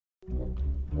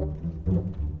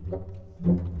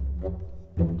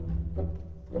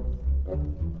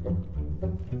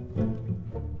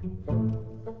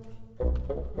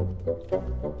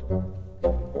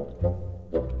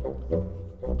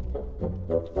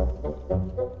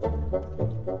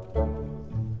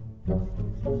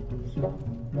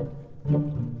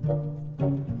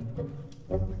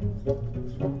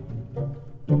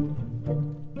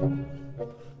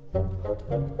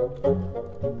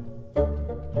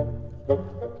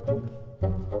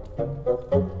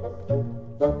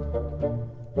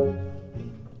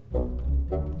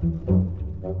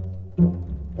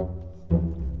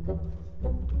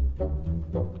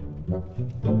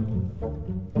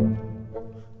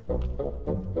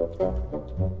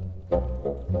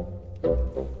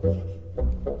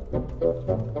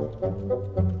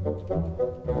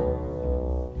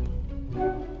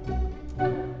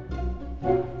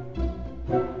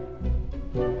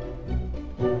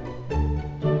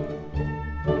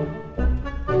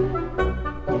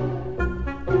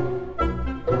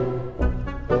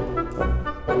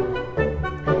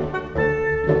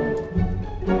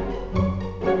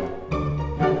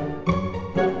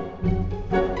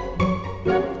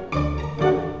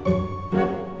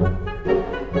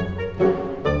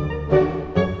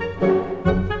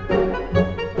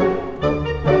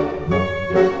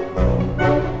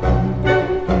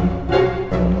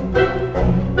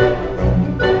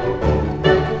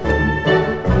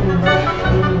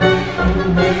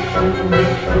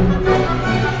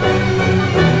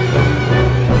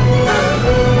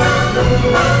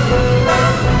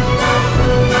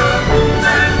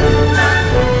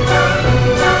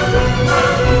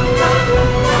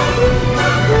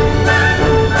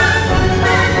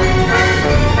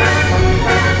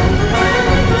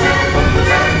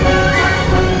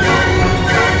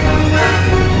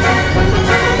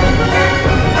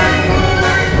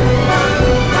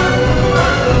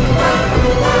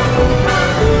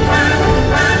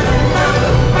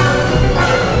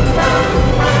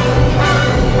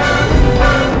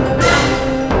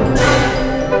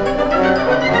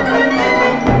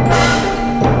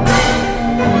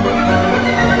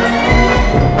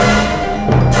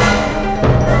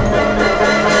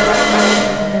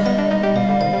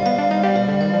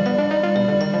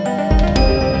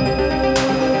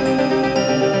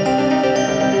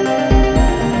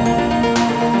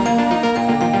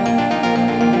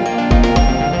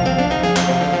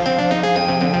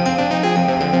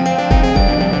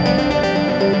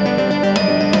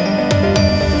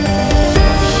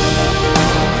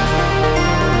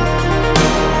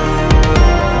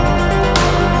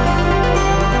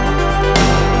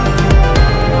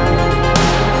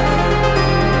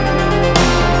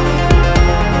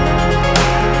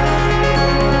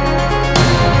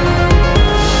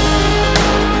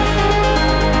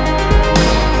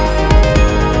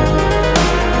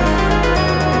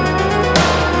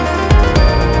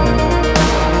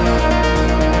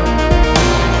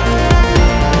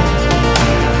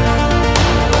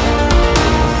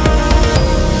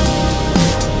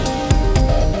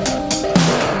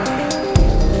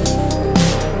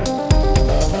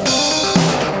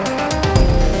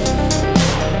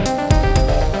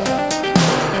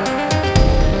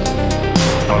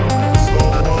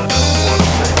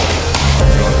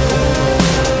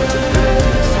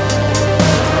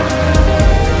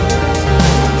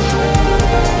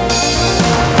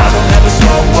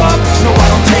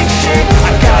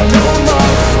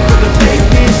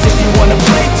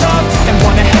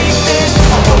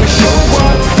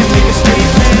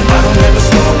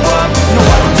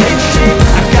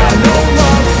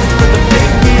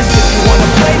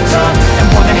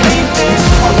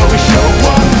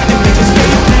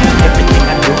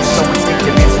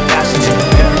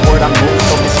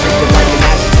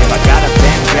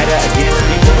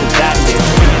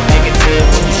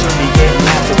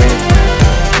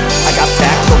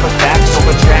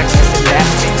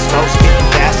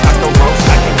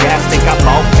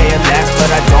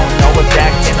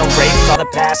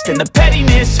past and the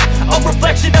pettiness, a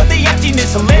reflection of the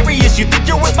emptiness. Hilarious, you think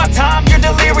you're worth my time, you're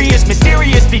delirious.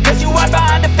 Mysterious, because you hide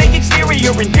behind a fake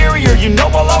exterior. Inferior, you know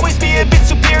I'll always be a bit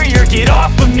superior. Get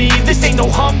off of me, this ain't no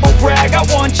humble brag. I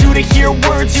want you to hear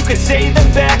words, you can say them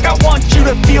back. I want you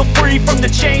to feel free from the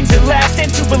chains at last,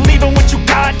 and to believe in what you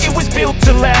got, it was built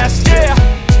to last, yeah.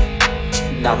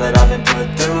 Now that I've been put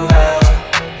through hell,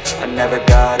 I never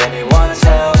got anyone's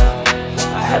help.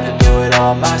 I had to do it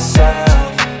all myself.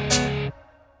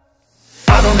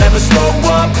 I don't ever slow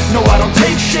up, no I don't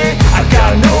take shit. I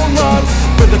got no love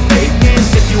for the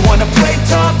fakeness. If you wanna play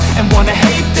tough and wanna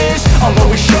hate this, I'll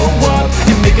always show up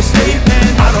and make a statement.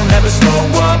 I don't ever slow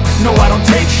up, no I don't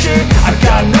take shit. I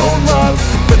got no love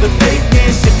for the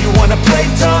fakeness. If you wanna play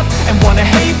tough and wanna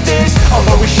hate this, I'll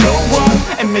always show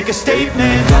up and make a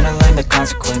statement. Gonna learn the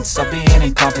consequence of being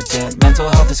incompetent. Mental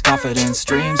health is confidence,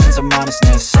 dreams and some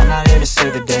modestness. I'm not here to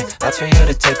save the day, that's for you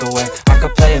to take away. I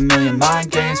could play a million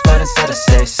mind games, but instead I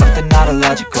say something not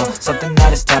illogical, something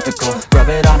that is topical. Rub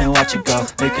it on and watch it go,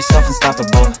 make yourself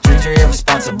unstoppable. Dreams are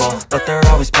irresponsible, but they're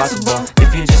always possible.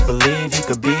 If you just believe, you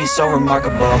could be so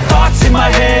remarkable. Thoughts in my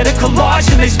head, a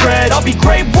collage and they spread. I'll be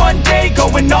great one day,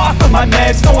 going off of my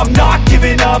meds. No, I'm not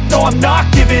giving up, no, I'm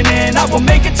not giving in. I will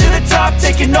make it to the top,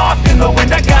 taking off in the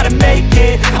wind. I gotta make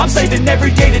it, I'm saving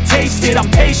every day to taste it. I'm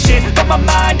patient, but my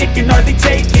mind, it can hardly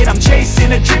take it. I'm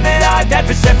chasing a dream that I've had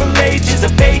for several ages. A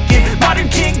vacant, modern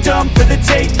kingdom for the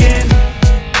taking.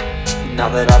 Now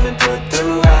that I've been put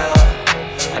through hell,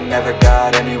 I never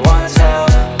got anyone's help.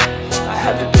 I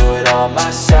had to do it all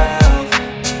myself.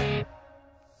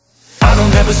 I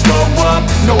don't ever slow up,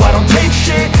 no I don't take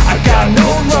shit. I got no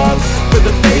love for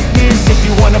the fakeness. If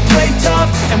you wanna play tough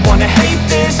and wanna hate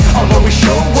this, I'll always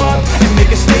show up and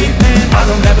make a statement. I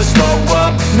don't ever slow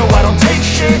up, no I don't take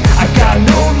shit. I got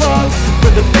no love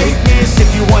for the fakeness.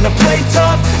 If you wanna play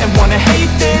tough and wanna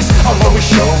hate this, I'll always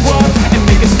show up and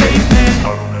make a statement.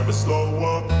 I don't ever slow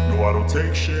up, no I don't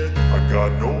take shit. I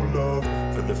got no love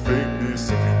for the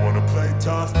fakeness. If you wanna play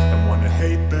tough and wanna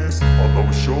hate this, I'll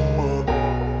always show up